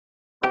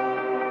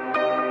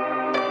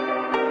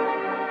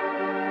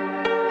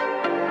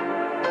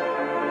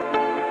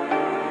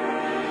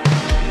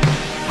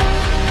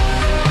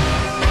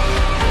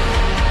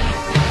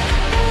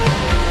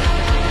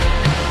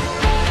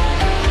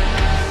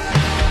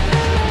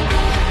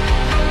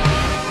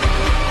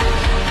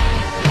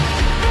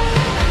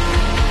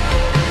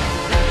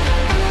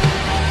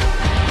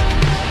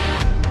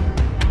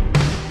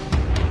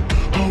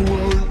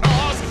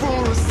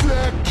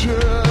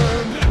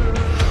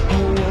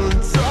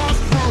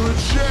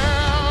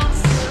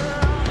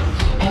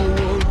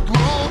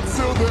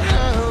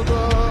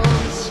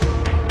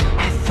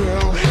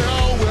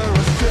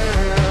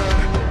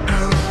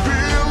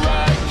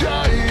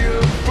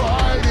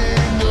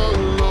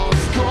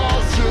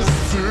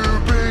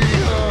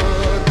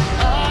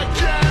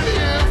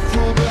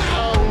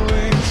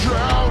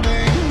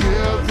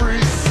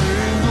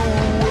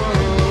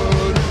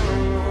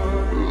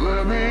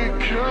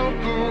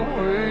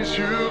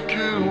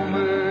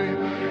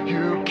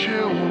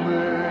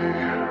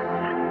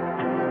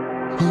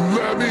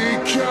Let me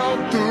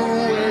count the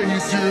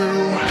ways you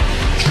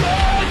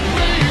drag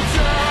me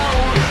down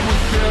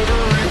with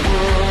every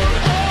word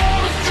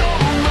out of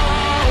your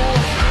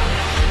mouth.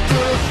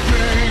 The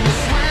things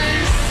we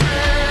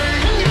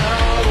sing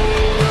out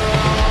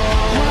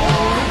loud.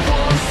 We're the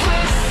ones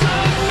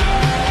listening.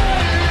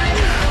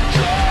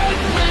 Drag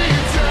me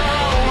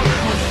down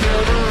with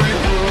every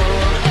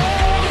word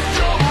out of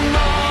your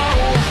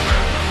mouth.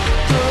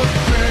 The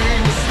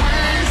things we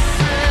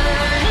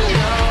sing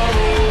out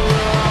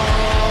loud.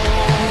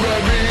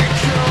 Let me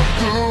count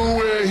the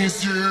ways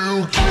you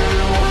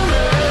kill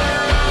me.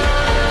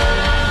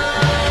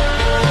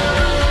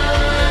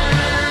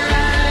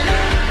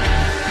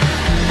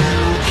 You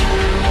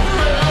kill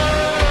me.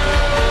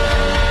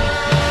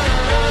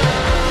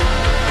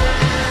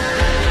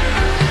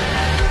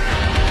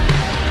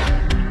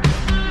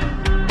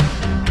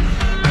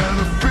 And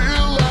I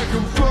feel like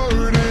I'm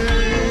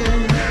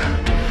floating,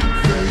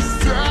 face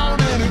down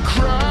in a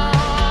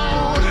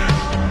crowd,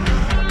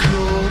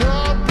 caught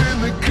up in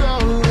the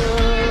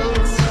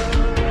currents,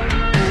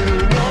 in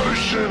an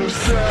ocean of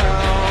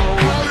sound.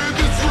 How did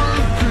this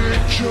room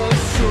picture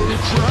so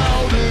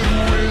crowded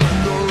with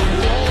no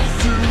walls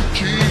to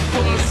keep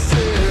us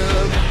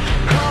in?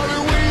 How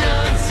did we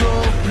end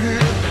up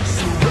here,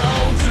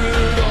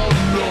 surrounded on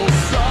all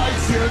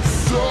sides, yet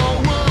so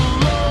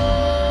alone?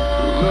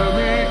 Let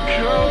me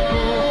count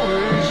the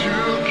ways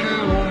you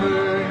kill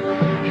me,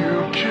 you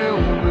kill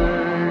me.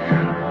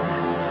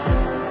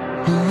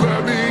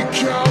 Let me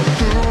count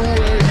the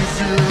ways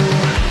you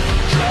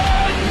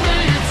drag me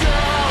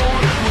down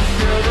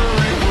with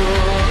every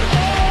word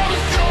out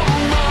of your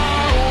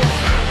mouth.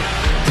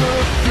 The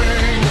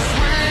things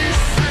we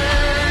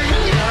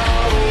sing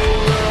out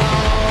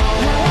loud.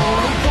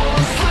 We're the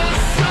ones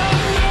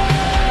listening.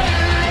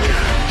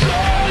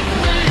 Drag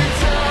me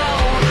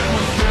down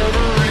with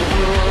every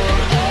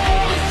word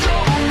out of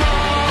your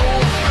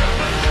mouth.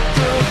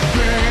 The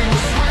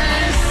things we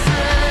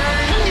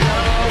sing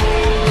out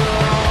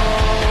loud.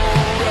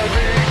 Let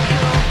me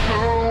count the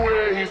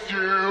ways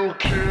you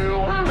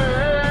kill me.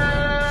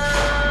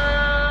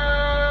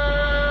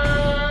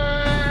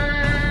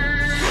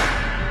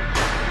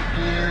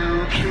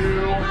 You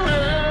kill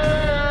me.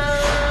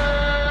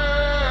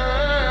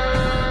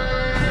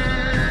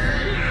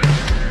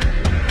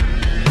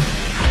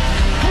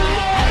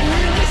 Remind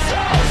me this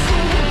house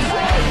of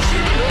approach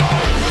and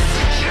love us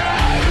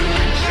again and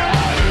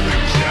again and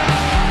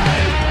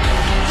again.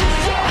 To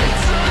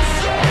fight and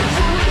serve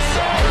for it's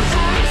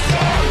over, it's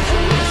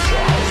over, it's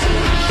over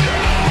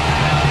again.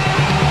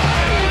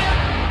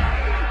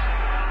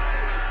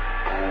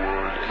 Oh,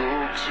 I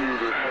look to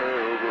the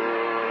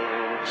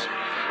heavens,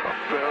 I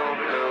found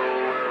hell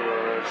where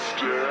I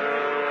stand.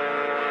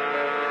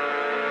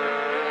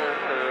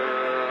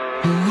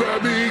 Let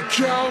me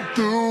count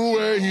the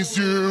ways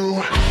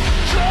you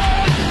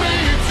drag me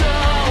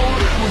down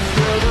with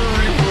every